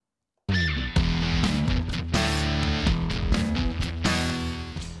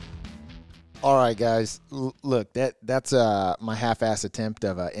All right, guys. Look, that's my half-ass attempt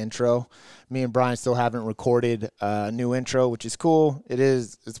of an intro. Me and Brian still haven't recorded a new intro, which is cool.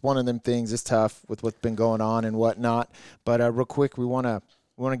 It's one of them things. It's tough with what's been going on and whatnot. But real quick, we want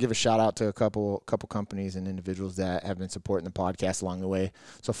to give a shout out to a couple companies and individuals that have been supporting the podcast along the way.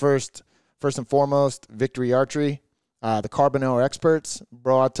 So first and foremost, Victory Archery, the Carbonell experts,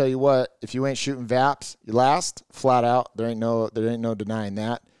 bro. I'll tell you what, if you ain't shooting VAPs, you last flat out. There ain't no denying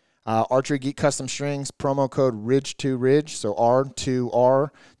that. Archery Geek Custom Strings, promo code RIDGE2RIDGE, so R2R,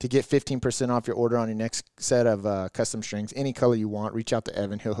 to get 15% off your order on your next set of custom strings, any color you want. Reach out to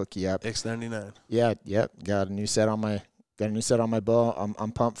Evan; he'll hook you up. X99. Yeah, yep. Got a new set on my bow.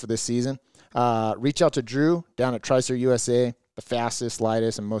 I'm pumped for this season. Reach out to Drew down at Tricer USA, the fastest,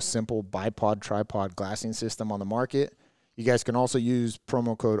 lightest, and most simple bipod tripod glassing system on the market. You guys can also use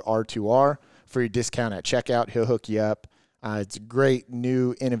promo code R2R for your discount at checkout. He'll hook you up. It's a great,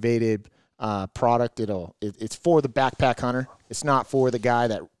 new, innovative product. It's for the backpack hunter. It's not for the guy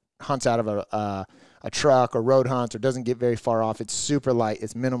that hunts out of a truck or road hunts or doesn't get very far off. It's super light.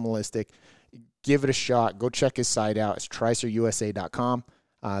 It's minimalistic. Give it a shot. Go check his site out. It's tricerusa.com.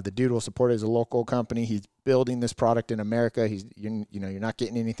 The dude will support it as a local company. He's building this product in America. You're not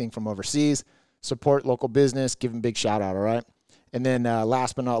getting anything from overseas. Support local business. Give him a big shout out. All right. And then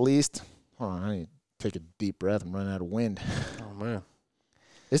last but not least, hold on, I need to take a deep breath. I'm running out of wind. Oh, man.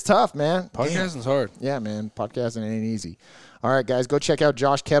 It's tough, man. Podcasting's hard. Yeah, man. Podcasting ain't easy. All right, guys, go check out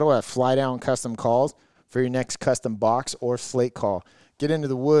Josh Kettle at Fly Down Custom Calls for your next custom box or slate call. Get into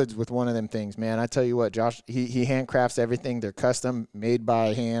the woods with one of them things, man. I tell you what, Josh, he handcrafts everything. They're custom, made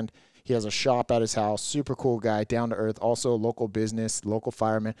by hand. He has a shop at his house. Super cool guy, down to earth. Also, local business, local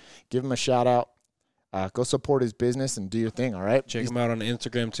fireman. Give him a shout out. Go support his business and do your thing, all right? Check him out on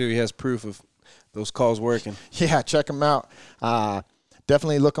Instagram, too. He has proof of those calls working. Yeah, check him out.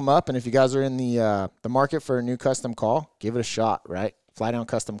 Definitely look him up. And if you guys are in the market for a new custom call, give it a shot, right? Fly Down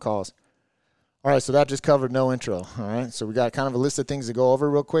Custom Calls. All right, so that just covered no intro, all right? So we got kind of a list of things to go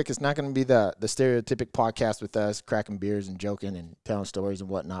over real quick. It's not going to be the stereotypic podcast with us cracking beers and joking and telling stories and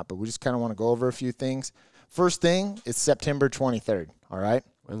whatnot, but we just kind of want to go over a few things. First thing is September 23rd, all right?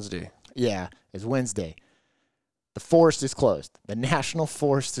 Wednesday. Yeah, it's Wednesday. The forest is closed. The national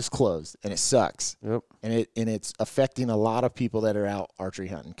forest is closed, and it sucks. Yep. And it's affecting a lot of people that are out archery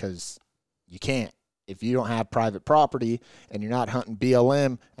hunting because you can't. If you don't have private property and you're not hunting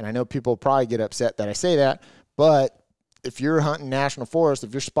BLM, and I know people probably get upset that I say that, but if you're hunting national forest,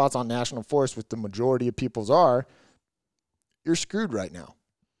 if your spot's on national forest, which the majority of people's are, you're screwed right now.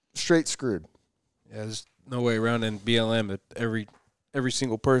 Straight screwed. Yeah, there's no way around in BLM. Every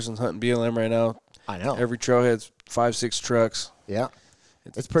single person's hunting BLM right now. I know. Every trailhead's 5-6 trucks. Yeah.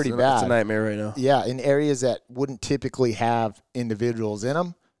 It's pretty bad. It's a nightmare right now. Yeah, in areas that wouldn't typically have individuals in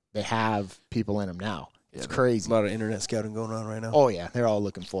them, they have people in them now. It's crazy. A lot of internet scouting going on right now. Oh, yeah. They're all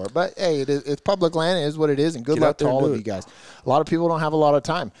looking for it. But, hey, it's public land. It is what it is, and good luck to all of you guys. A lot of people don't have a lot of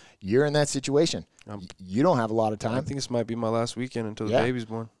time. You're in that situation. You don't have a lot of time. I think this might be my last weekend until the baby's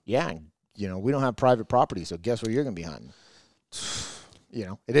born. Yeah. We don't have private property, so guess where you're going to be hunting?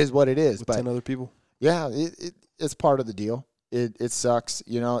 It is what it is. With but 10 other people. Yeah, it's part of the deal. It sucks.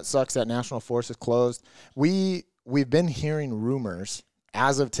 It sucks that National Forest is closed. We've been hearing rumors.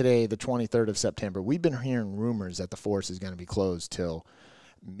 As of today, the 23rd of September, we've been hearing rumors that the forest is going to be closed till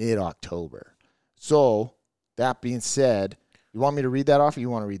mid-October. So, that being said, you want me to read that off or you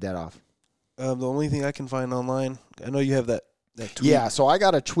want to read that off? The only thing I can find online, I know you have that tweet. Yeah, so I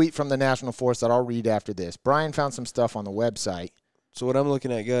got a tweet from the National Forest that I'll read after this. Brian found some stuff on the website. So what I'm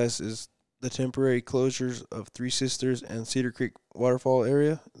looking at, guys, is the temporary closures of Three Sisters and Cedar Creek Waterfall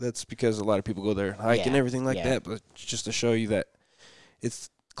area. That's because a lot of people go there and hike and everything like that, but just to show you that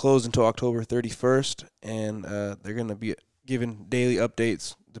it's closed until October 31st, and they're going to be giving daily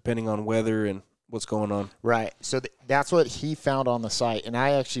updates depending on weather and what's going on. Right. So that's what he found on the site, and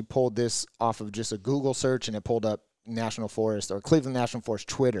I actually pulled this off of just a Google search, and it pulled up National Forest or Cleveland National Forest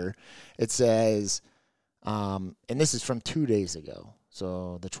Twitter. It says, and this is from 2 days ago,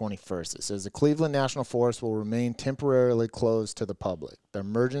 so the 21st. It says the Cleveland National Forest will remain temporarily closed to the public. The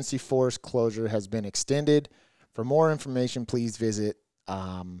emergency forest closure has been extended. For more information, please visit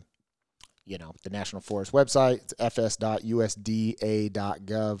the National Forest website. It's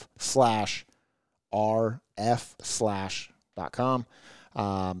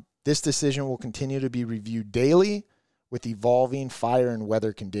fs.usda.gov/rf/.com. This decision will continue to be reviewed daily with evolving fire and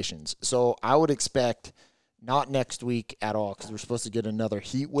weather conditions. So I would expect not next week at all because we're supposed to get another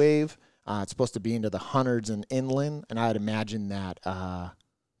heat wave. It's supposed to be into the hundreds and inland, and I'd imagine that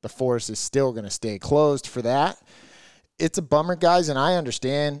the forest is still going to stay closed for that. It's a bummer, guys, and I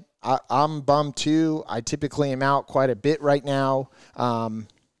understand. I'm bummed too. I typically am out quite a bit right now.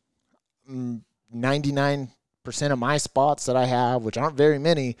 99% of my spots that I have, which aren't very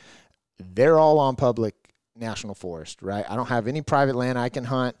many, they're all on public national forest, right? I don't have any private land I can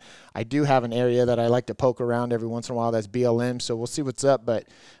hunt. I do have an area that I like to poke around every once in a while. That's BLM, so we'll see what's up. But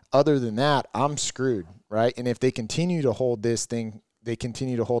other than that, I'm screwed, right? And if they continue to hold this thing, they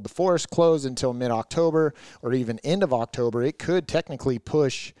continue to hold the forest closed until mid-October or even end of October, it could technically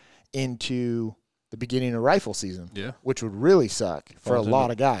push into the beginning of rifle season, which would really suck for a lot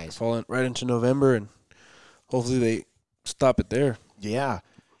of guys. Falling right into November, and hopefully they stop it there. Yeah,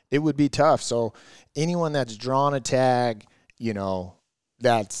 it would be tough. So anyone that's drawn a tag,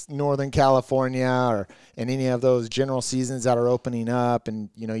 that's Northern California or in any of those general seasons that are opening up and,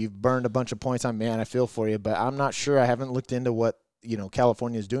 you've burned a bunch of points on, man, I feel for you. But I'm not sure. I haven't looked into what,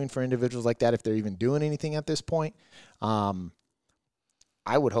 California is doing for individuals like that, if they're even doing anything at this point.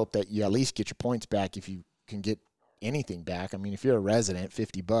 I would hope that you at least get your points back if you can get anything back. I mean, if you're a resident,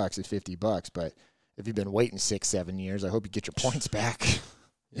 $50 is $50. But if you've been waiting 6-7 years, I hope you get your points back.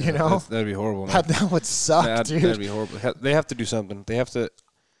 That'd be horrible, man. That would suck, dude. That'd be horrible. They have to do something. They have to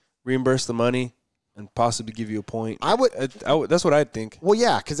reimburse the money and possibly give you a point. I would. That's what I'd think. Well,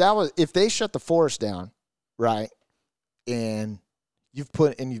 yeah, because if they shut the forest down, right, and you've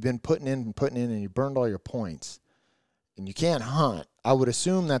been putting in, and you burned all your points, and you can't hunt, I would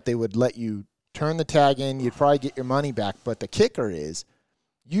assume that they would let you turn the tag in. You'd probably get your money back. But the kicker is,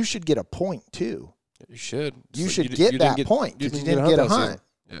 you should get a point too. You should. You should get that point because you didn't get a hunt.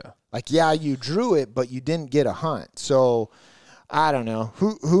 Yeah. You drew it, but you didn't get a hunt. So I don't know.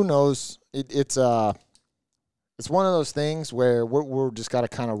 Who knows? It's one of those things where we're just got to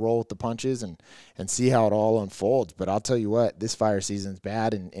kind of roll with the punches and see how it all unfolds. But I'll tell you what, this fire season's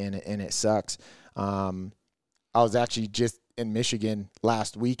bad and it sucks. I was actually just in Michigan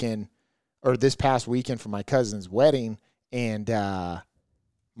last weekend or this past weekend for my cousin's wedding, and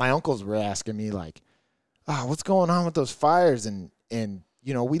my uncles were asking me like, what's going on with those fires? And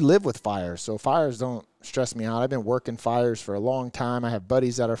we live with fires, so fires don't stress me out. I've been working fires for a long time. I have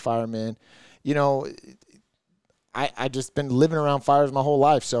buddies that are firemen. I just been living around fires my whole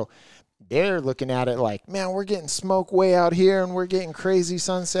life. So they're looking at it like, man, we're getting smoke way out here and we're getting crazy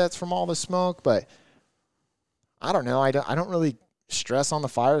sunsets from all the smoke. But I don't know. I don't really stress on the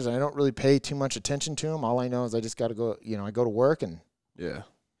fires, and I don't really pay too much attention to them. All I know is I just got to go, I go to work and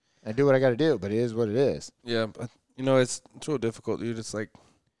I do what I got to do, but it is what it is. Yeah. But, it's real difficult, dude. It's like,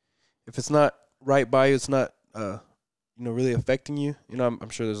 if it's not right by you, it's not, really affecting you. I'm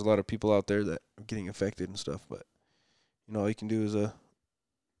sure there's a lot of people out there that are getting affected and stuff, but, all you can do is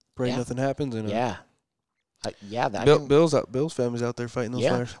pray nothing happens. And Bill's family's out there fighting those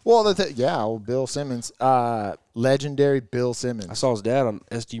fires. Well, Bill Simmons, legendary Bill Simmons. I saw his dad on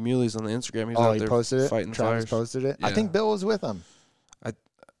SG Muley's on the Instagram. He was out there posted fighting Travis fires. Posted it. Yeah. I think Bill was with him.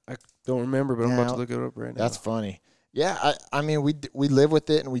 I don't remember, but I'm about to look it up right now. That's funny. Yeah, I mean, we live with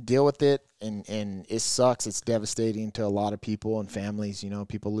it and we deal with it, and it sucks. It's devastating to a lot of people and families.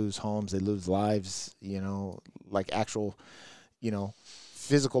 People lose homes, they lose lives. Like actual,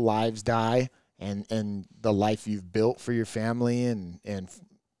 physical lives die, and the life you've built for your family, and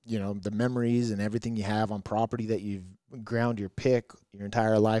the memories and everything you have on property that you've ground your pick your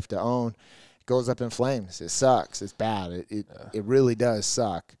entire life to own goes up in flames. It sucks. It's bad. It really does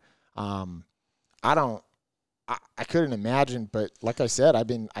suck. I couldn't imagine, but like I said, I've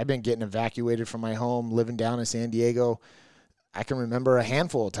been getting evacuated from my home, living down in San Diego. I can remember a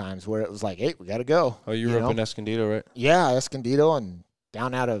handful of times where it was like, hey, we got to go. Oh, you were up in Escondido, right? Yeah, Escondido, and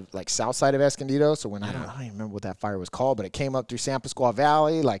down out of like south side of Escondido. So when I don't even remember what that fire was called, but it came up through San Pasqual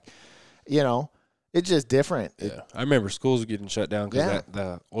Valley, it's just different. I remember schools getting shut down because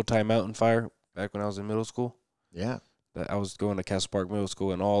the Old Time Mountain fire back when I was in middle school. Yeah. I was going to Castle Park Middle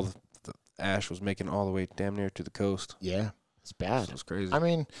School, and all the ash was making all the way damn near to the coast. Yeah, it's bad. It was crazy. I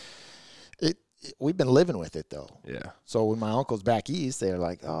mean, we've been living with it, though. Yeah. So when my uncles back east, they're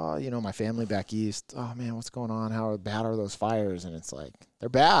like, oh, my family back east, oh, man, what's going on? How bad are those fires? And it's like, they're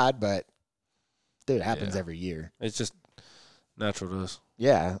bad, but, dude, it happens every year. It's just natural to us.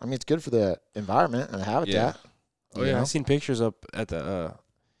 Yeah. I mean, it's good for the environment and the habitat. Oh, yeah. I've seen pictures up at the,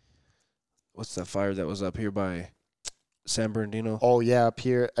 what's that fire that was up here by San Bernardino? Oh, yeah, up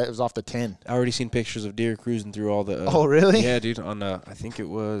here. It was off the 10. I already seen pictures of deer cruising through all the... oh, really? Yeah, dude. On I think it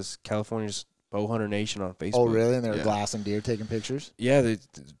was California's Bowhunter Nation on Facebook. Oh, really? And they were glassing deer, taking pictures? Yeah, a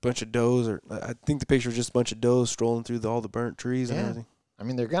bunch of does. I think the picture was just a bunch of does strolling through all the burnt trees and everything. I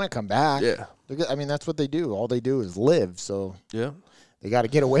mean, they're going to come back. Yeah. I mean, that's what they do. All they do is live, so... Yeah. They got to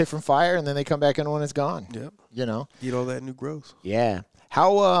get away from fire, and then they come back in when it's gone. Yep. You know? Eat all that new growth. Yeah.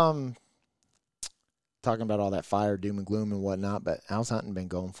 How talking about all that fire, doom and gloom and whatnot, but how's hunting been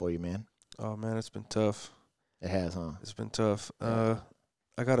going for you, man? Oh man, it's been tough. It has, huh? It's been tough. Yeah.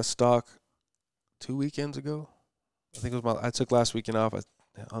 I got a stock 2 weekends ago. I think it was I took last weekend off. I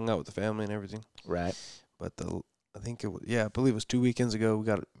hung out with the family and everything. Right. But I think it was, I believe it was 2 weekends ago.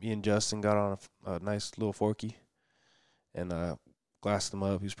 Me and Justin got on a nice little forky and glassed him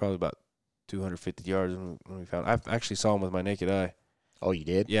up. He was probably about 250 yards when we found. I actually saw him with my naked eye. Oh, you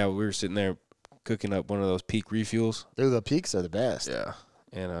did? Yeah, we were sitting there cooking up one of those peak refuels. Dude, the peaks are the best. Yeah,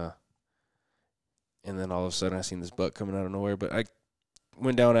 and then all of a sudden I seen this buck coming out of nowhere. But I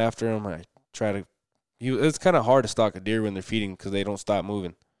went down after him. I tried to. It's kind of hard to stalk a deer when they're feeding because they don't stop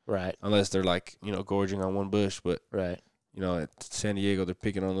moving. Right. Unless they're like gorging on one bush. But right. At San Diego they're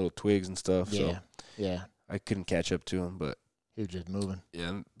picking on little twigs and stuff. Yeah. So yeah. I couldn't catch up to him, but he was just moving. Yeah,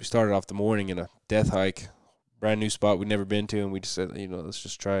 and we started off the morning in a death hike, brand new spot we'd never been to, and we just said, let's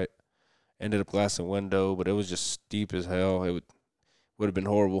just try it. Ended up glassing one doe, but it was just steep as hell. It would have been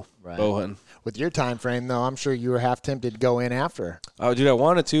horrible bow hunting. With your time frame, though, I'm sure you were half tempted to go in after her. Oh, dude, I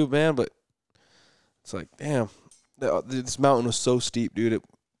wanted to, man, but it's like, damn, this mountain was so steep, dude.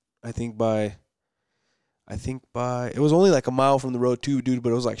 I think by it was only like a mile from the road too, dude, but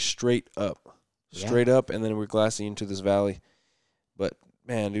it was like straight up, and then we're glassing into this valley. But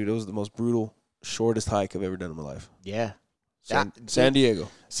man, dude, it was the most brutal, shortest hike I've ever done in my life. Yeah, San Diego.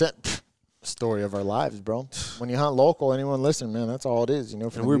 Story of our lives, bro. When you hunt local, anyone listening, man, that's all it is. And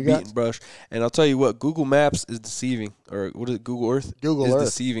we're beating brush. And I'll tell you what, Google Maps is deceiving, or what is it? Google Earth. Is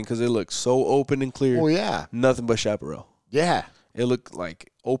deceiving because it looks so open and clear. Oh yeah, nothing but chaparral. Yeah, it looked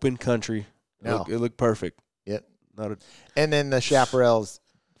like open country. It looked perfect. Yep. And then the chaparral's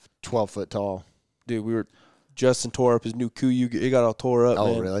 12 foot tall. Dude, Justin tore up his new Kuiu. It got all tore up.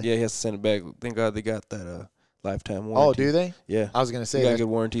 Oh, man. really? Yeah, he has to send it back. Thank God they got that lifetime warranty. Oh, do they? Yeah. I was gonna say they got good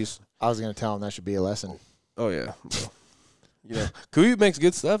warranties. I was gonna tell him that should be a lesson. Oh yeah. Kuiu makes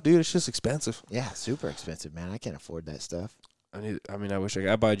good stuff, dude. It's just expensive. Yeah, super expensive, man. I can't afford that stuff. I wish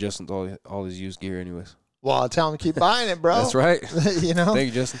I buy Justin all his used gear anyways. Well, I'll tell him to keep buying it, bro. That's right. Thank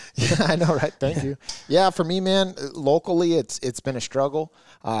you, Justin. Yeah, I know, right? Thank you. Yeah, for me, man, locally, it's been a struggle.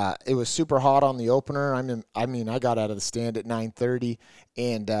 It was super hot on the opener. I got out of the stand at 9:30,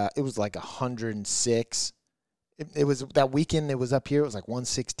 and it was like 106. It was that weekend. It was up here. It was like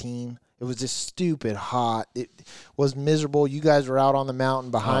 116. It was just stupid hot. It was miserable. You guys were out on the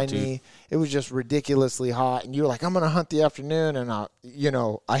mountain behind me. It was just ridiculously hot, and you were like, "I'm gonna hunt the afternoon," and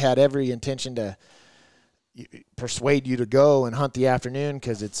I had every intention to persuade you to go and hunt the afternoon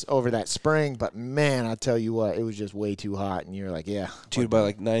because it's over that spring. But man, I tell you what, it was just way too hot, and you're like, yeah, dude. By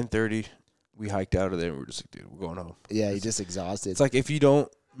like 9:30, we hiked out of there and we were just like, dude, we're going home. Yeah, you're just exhausted. It's like if you don't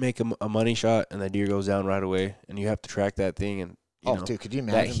make a money shot and the deer goes down right away, and you have to track that thing, and dude, could you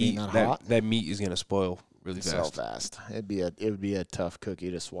imagine that heat? Being that hot? That meat is gonna spoil really fast. So fast. It would be a tough cookie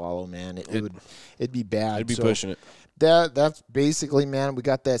to swallow, man. It'd be bad. It'd be pushing it. That's basically, man, we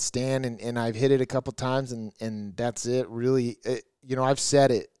got that stand, and I've hit it a couple times, and that's it. Really, I've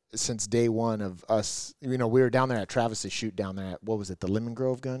said it since day one of us. We were down there at Travis's shoot down there at, what was it, the Lemon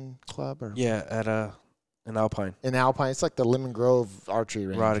Grove Gun Club? Yeah, at an Alpine. In Alpine. It's like the Lemon Grove Archery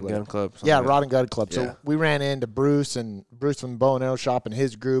Range. Rod and Gun Club. Yeah, Rod and Gun Club. So we ran into Bruce from Bow and Arrow Shop and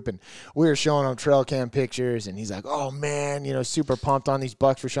his group, and we were showing him trail cam pictures, and he's like, oh, man, super pumped on these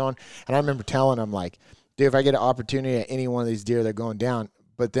bucks we're showing. And I remember telling him, like, dude, if I get an opportunity at any one of these deer, they're going down.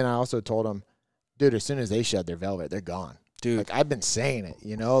 But then I also told him, dude, as soon as they shed their velvet, they're gone. Dude. Like, I've been saying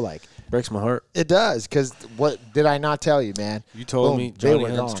it, like. Breaks my heart. It does, because what did I not tell you, man? You told me. Johnny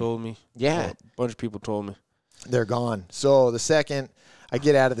Hunt's told me. Yeah. A bunch of people told me. They're gone. So the second I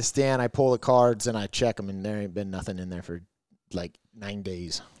get out of the stand, I pull the cards, and I check them, and there ain't been nothing in there for, like, 9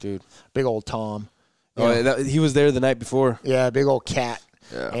 days. Dude. Big old Tom. He was there the night before. Yeah, big old cat.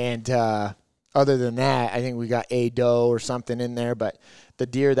 Yeah. And other than that, I think we got a doe or something in there, but the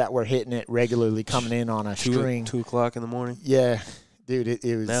deer that were hitting it regularly coming in on a string. 2 o'clock in the morning. Yeah, dude,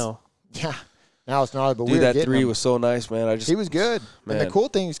 it was. Now. Yeah, now it's not. But dude, that 3 was so nice, man. He was good. Man, and the cool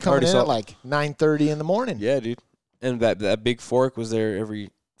thing is coming in at like 9:30 in the morning. Yeah, dude. And that big fork was there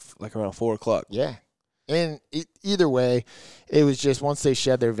around 4 o'clock. Yeah. And either way, it was just once they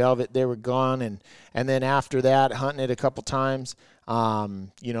shed their velvet, they were gone. And then after that, hunting it a couple times,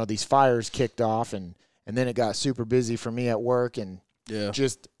 these fires kicked off, and then it got super busy for me at work and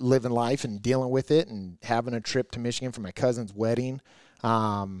just living life and dealing with it and having a trip to Michigan for my cousin's wedding.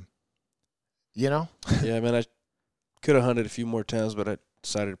 Yeah, man, I could have hunted a few more times, but I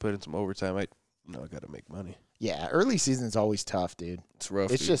decided to put in some overtime. I got to make money. Yeah, early season's always tough, dude. It's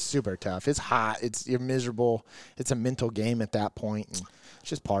rough. It's just super tough. It's hot. You're miserable. It's a mental game at that point, and it's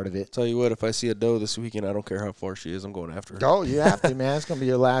just part of it. Tell you what, if I see a doe this weekend, I don't care how far she is, I'm going after her. Oh, you have to, man. It's gonna be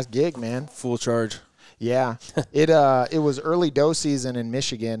your last gig, man. Full charge. Yeah, it was early doe season in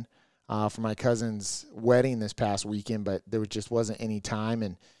Michigan for my cousin's wedding this past weekend, but there just wasn't any time,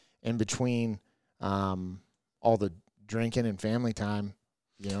 and in between all the drinking and family time,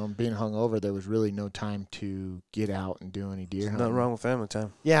 being hungover, there was really no time to get out and do any deer hunting. Nothing wrong with family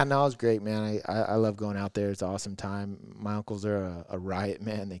time. Yeah, no, it was great, man. I love going out there. It's an awesome time. My uncles are a riot,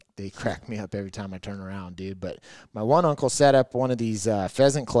 man. They crack me up every time I turn around, dude. But my one uncle set up one of these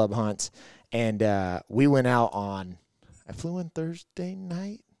pheasant club hunts, and we went out on – I flew in Thursday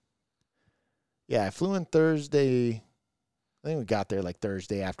night. Yeah, I flew in Thursday – I think we got there like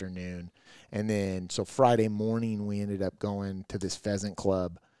Thursday afternoon. And then, so Friday morning, we ended up going to this pheasant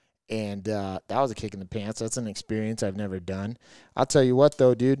club. And that was a kick in the pants. That's an experience I've never done. I'll tell you what,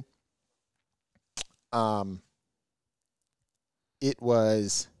 though, dude. It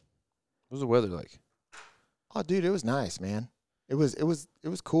was. What was the weather like? Oh, dude, it was nice, man. It was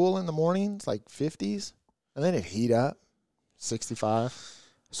cool in the mornings, like 50s. And then it heat up, 65.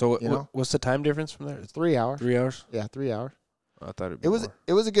 So what's the time difference from there? It's 3 hours. 3 hours? Yeah, 3 hours. I thought it'd be more.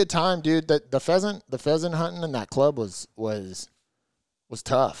 It was a good time, dude. The pheasant hunting in that club was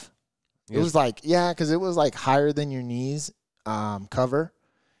tough. It was like, yeah, because it was like higher than your knees cover.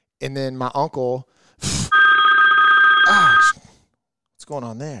 And then my uncle, what's going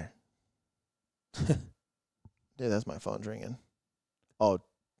on there? Dude, that's my phone's ringing. Oh,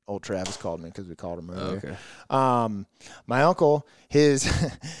 old Travis called me because we called him earlier. Okay. My uncle, his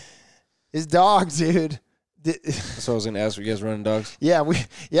dogs, dude. So I was gonna ask, were you guys running dogs? Yeah, we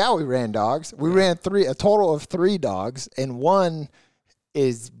ran dogs. We ran a total of 3 dogs, and one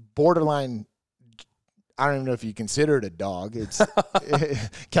is borderline. I don't even know if you consider it a dog. It's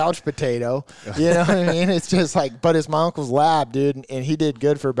couch potato. You know what I mean? It's just like, but it's my uncle's lab, dude, and he did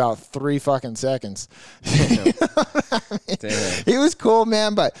good for about 3 fucking seconds. Damn. He was cool,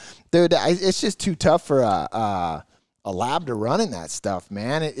 man, but dude, it's just too tough for a lab to run in that stuff,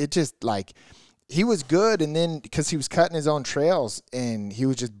 man. It just like. He was good, and then because he was cutting his own trails, and he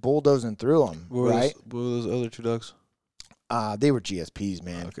was just bulldozing through them, right? What were those other 2 dogs? They were GSPs,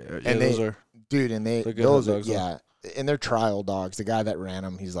 man. Okay, yeah, and those are. Dude, and Those are, yeah, and they're trial dogs. The guy that ran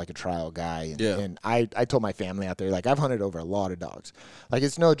them, he's like a trial guy. And, and I told my family out there, like, I've hunted over a lot of dogs. Like,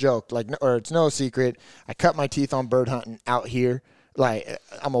 it's no joke, or it's no secret. I cut my teeth on bird hunting out here. Like,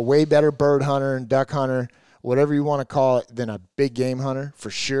 I'm a way better bird hunter and duck hunter, whatever you want to call it, than a big game hunter, for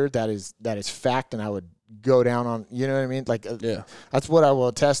sure. That is fact, and I would go down on, you know what I mean? Like, that's what I will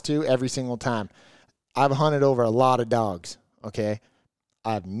attest to every single time. I've hunted over a lot of dogs, okay?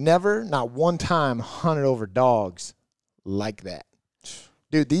 I've never, not one time, hunted over dogs like that.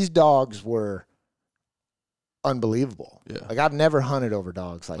 Dude, these dogs were unbelievable. Yeah. Like, I've never hunted over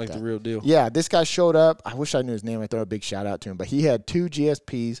dogs like that. Like the real deal. Yeah, this guy showed up. I wish I knew his name. I'd throw a big shout out to him. But he had 2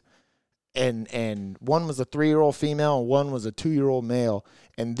 GSPs. And one was a 3-year-old female and one was a 2-year-old male.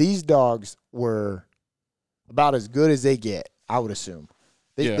 And these dogs were about as good as they get, I would assume.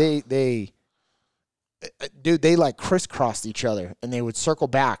 They like crisscrossed each other and they would circle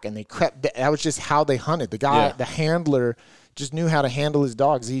back and they crept. That was just how they hunted. The guy, the handler, just knew how to handle his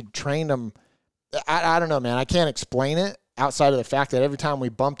dogs. He trained them. I don't know, man. I can't explain it outside of the fact that every time we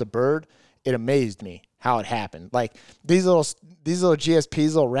bumped a bird, it amazed me how it happened. Like these little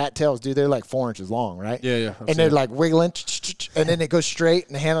GSPs, little rat tails, dude, they're like 4 inches long, right? Yeah. And they're like wiggling, and then it goes straight,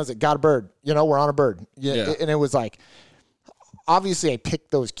 and the handler's like, got a bird. We're on a bird. Yeah. And it was like, obviously I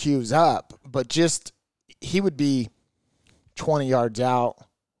picked those cues up, but just he would be 20 yards out.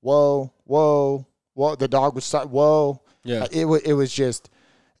 Whoa. The dog would start. Whoa. Yeah.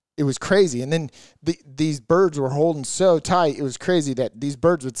 It was crazy. And then these birds were holding so tight. It was crazy that these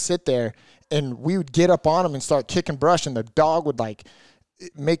birds would sit there and we would get up on them and start kicking brush, and the dog would like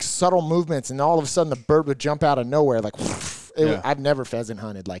make subtle movements, and all of a sudden the bird would jump out of nowhere. Like, I've never pheasant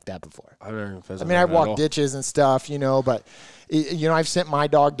hunted like that before. I've never pheasant. I mean, I've walked ditches and stuff, but I've sent my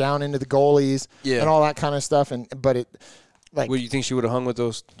dog down into the goalies and all that kind of stuff. But it, like, what, you think she would have hung with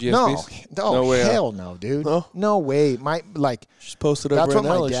those GSPs? No way. Hell no, dude. Huh? No way. She's posted up right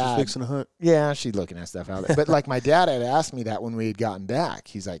now. Like she's fixing to hunt. Yeah, she's looking at stuff out there. But like my dad had asked me that when we had gotten back.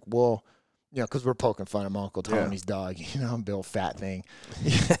 He's like, well, because we're poking fun at my Uncle Tony's dog. I'm Bill Fat Thing.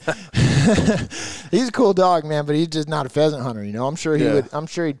 He's a cool dog, man, but he's just not a pheasant hunter. I'm sure he would. I'm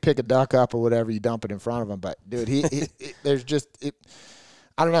sure he'd pick a duck up or whatever. You dump it in front of him, but dude, there's just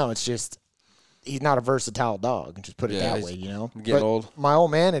I don't know. It's just he's not a versatile dog. Just put it that way. Getting but old. My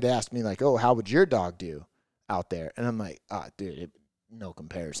old man had asked me like, "Oh, how would your dog do?" out there. And I'm like, dude, no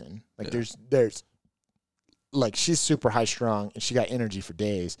comparison. Like there's like she's super high strung and she got energy for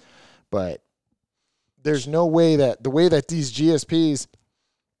days, but there's no way that the way that these GSPs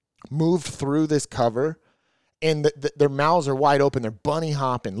moved through this cover and their mouths are wide open. They're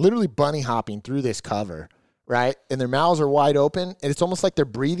literally bunny hopping through this cover, right? And their mouths are wide open, and it's almost like they're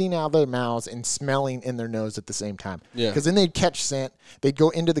breathing out of their mouths and smelling in their nose at the same time. Yeah. Because then they'd catch scent, they'd go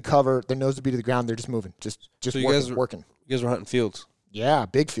into the cover, their nose would be to the ground, they're just moving, just so working. You guys were hunting fields? Yeah,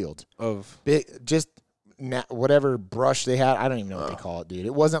 big fields. Whatever brush they had. I don't even know what they call it, dude.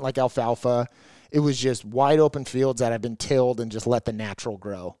 It wasn't like alfalfa. It was just wide open fields that had been tilled and just let the natural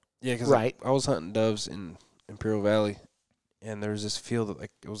grow. Yeah, because I was hunting doves in Imperial Valley, and there was this field that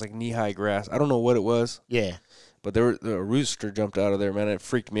it was like knee-high grass. I don't know what it was. Yeah. But a rooster jumped out of there, man. It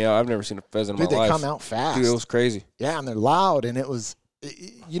freaked me out. I've never seen a pheasant in my life. Dude, they come out fast. Dude, it was crazy. Yeah, and they're loud, and it was,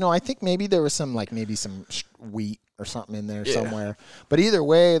 I think maybe there was some wheat or something in there somewhere. But either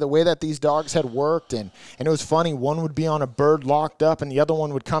way, the way that these dogs had worked, and it was funny, one would be on a bird locked up, and the other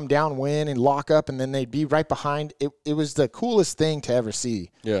one would come downwind and lock up, and then they'd be right behind. It was the coolest thing to ever see.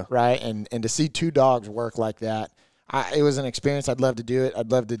 Yeah. Right? And to see two dogs work like that, it was an experience. I'd love to do it.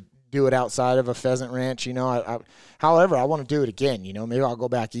 I'd love to do it outside of a pheasant ranch, however, I want to do it again, maybe I'll go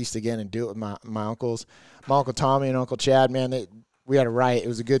back east again and do it with my uncles, my Uncle Tommy and Uncle Chad, man, we had a riot. It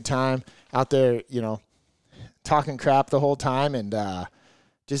was a good time out there, talking crap the whole time, and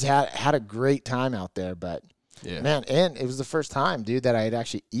just had a great time out there, but man, and it was the first time, dude, that I had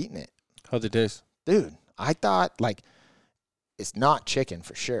actually eaten it. How'd it taste? Dude, I thought, it's not chicken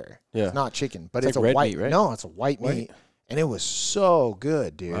for sure. Yeah. It's not chicken, but it's a red white meat, right? No, it's a white meat. And it was so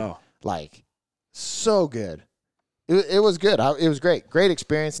good, dude. Wow. So good. It was good. It was great. Great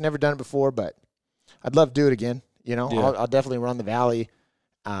experience. Never done it before, but I'd love to do it again. I'll definitely run the valley.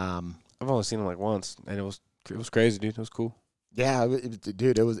 I've only seen it once, and it was crazy, dude. It was cool. Yeah,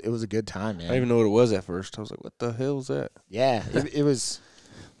 dude, it was a good time, man. I didn't even know what it was at first. I was like, what the hell is that? Yeah, it was,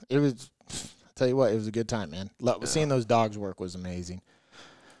 I'll tell you what, it was a good time, man. Seeing those dogs work was amazing.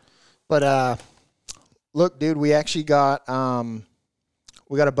 But, look, dude, we actually got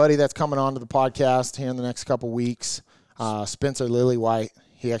a buddy that's coming on to the podcast here in the next couple weeks. Spencer Lillywhite.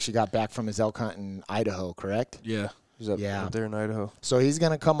 He actually got back from his elk hunt in Idaho, correct? Yeah, he's up there in Idaho. So he's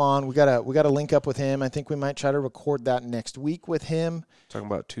gonna come on. We gotta link up with him. I think we might try to record that next week with him. Talking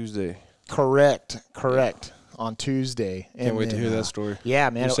about Tuesday. Correct. On Tuesday. Can't wait to hear that story. Yeah,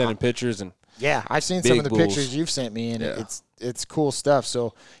 man. You're sending pictures and. Yeah, I've seen some of the pictures you've sent me, and it's cool stuff.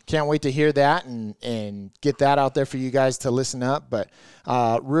 So can't wait to hear that and get that out there for you guys to listen up. But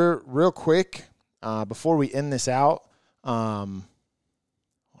real quick, before we end this out, hold on,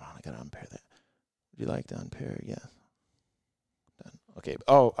 I gotta unpair that. Would you like to unpair? Yeah. Done. Okay.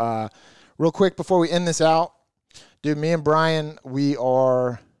 Real quick before we end this out, dude, me and Brian, we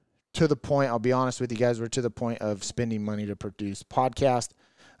are to the point. I'll be honest with you guys, we're to the point of spending money to produce podcast.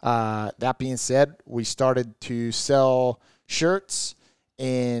 That being said, we started to sell shirts,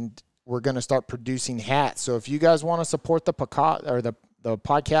 and we're going to start producing hats. So if you guys want to support the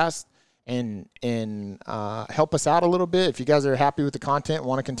podcast and help us out a little bit, if you guys are happy with the content and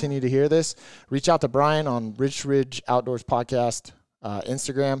want to continue to hear this, reach out to Brian on Ridge Outdoors Podcast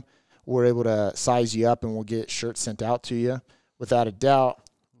Instagram. We're able to size you up, and we'll get shirts sent out to you. Without a doubt,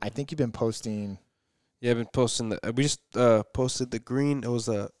 I think you've been posting. Yeah, I've been posting we just posted the green. It was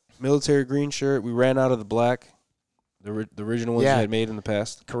a military green shirt. We ran out of the black, the original ones we had made in the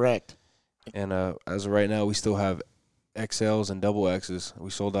past. Correct. And as of right now, we still have XLs and double Xs. We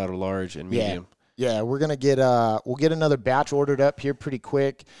sold out a large and medium. Yeah, we're gonna get we'll get another batch ordered up here pretty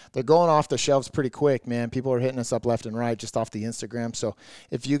quick. They're going off the shelves pretty quick, man. People are hitting us up left and right just off the Instagram. So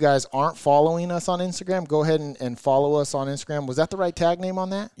if you guys aren't following us on Instagram, go ahead and follow us on Instagram. Was that the right tag name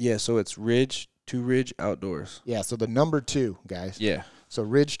on that? Yeah, so it's Ridge to Ridge Outdoors. Yeah, so the number 2, guys. Yeah. So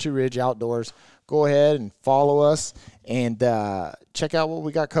Ridge to Ridge Outdoors. Go ahead and follow us and check out what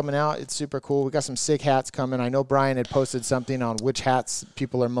we got coming out. It's super cool. We got some sick hats coming. I know Brian had posted something on which hats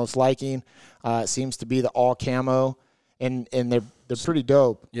people are most liking. It seems to be the all camo, and they're pretty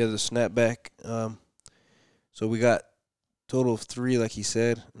dope. Yeah, the snapback. So we got total of 3, like he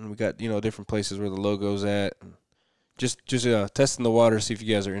said, and we got different places where the logo's at. Just testing the water, see if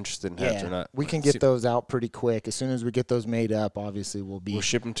you guys are interested in hats or not. We can get those out pretty quick. As soon as we get those made up, obviously we'll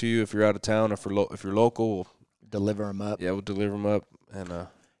ship them to you if you're out of town. If you're local, we'll deliver them up. Yeah, we'll deliver them up. And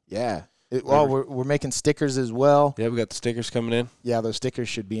we're making stickers as well. Yeah, we got the stickers coming in. Yeah, those stickers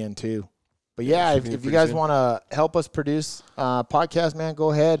should be in too. But if you guys want to help us produce podcast, man, go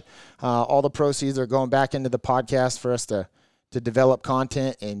ahead. All the proceeds are going back into the podcast for us to develop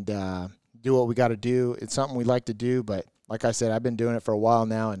content and do what we got to do. It's something we like to do, but like I said, I've been doing it for a while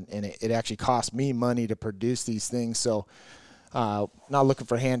now, and it actually costs me money to produce these things. So not looking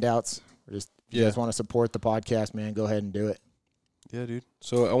for handouts. Just if you guys want to support the podcast, man, go ahead and do it. Yeah, dude.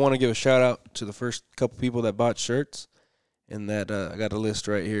 So I want to give a shout out to the first couple people that bought shirts, and that I got a list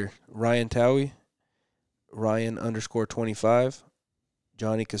right here. Ryan Towie, Ryan_25,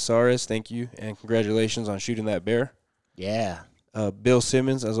 Johnny Casares, thank you, and congratulations on shooting that bear. Yeah. Bill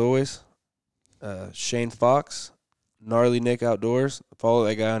Simmons, as always. Shane Fox, Gnarly Nick Outdoors. Follow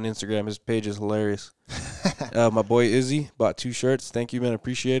that guy on Instagram. His page is hilarious. My boy Izzy bought 2 shirts. Thank you, man.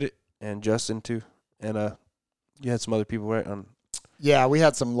 Appreciate it. And Justin, too. And you had some other people, right? Yeah, we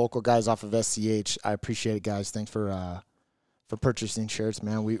had some local guys off of SCH. I appreciate it, guys. Thanks for purchasing shirts,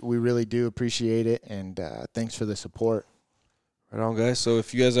 man. We really do appreciate it, and thanks for the support. Right on, guys. So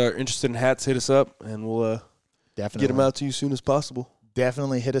if you guys are interested in hats, hit us up, and we'll definitely get them out to you as soon as possible.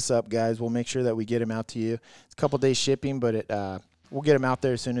 Definitely hit us up, guys. We'll make sure that we get them out to you. It's a couple days shipping, but we'll get them out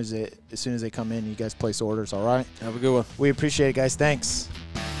there as soon as they come in. You guys place orders, all right? Have a good one. We appreciate it, guys. Thanks.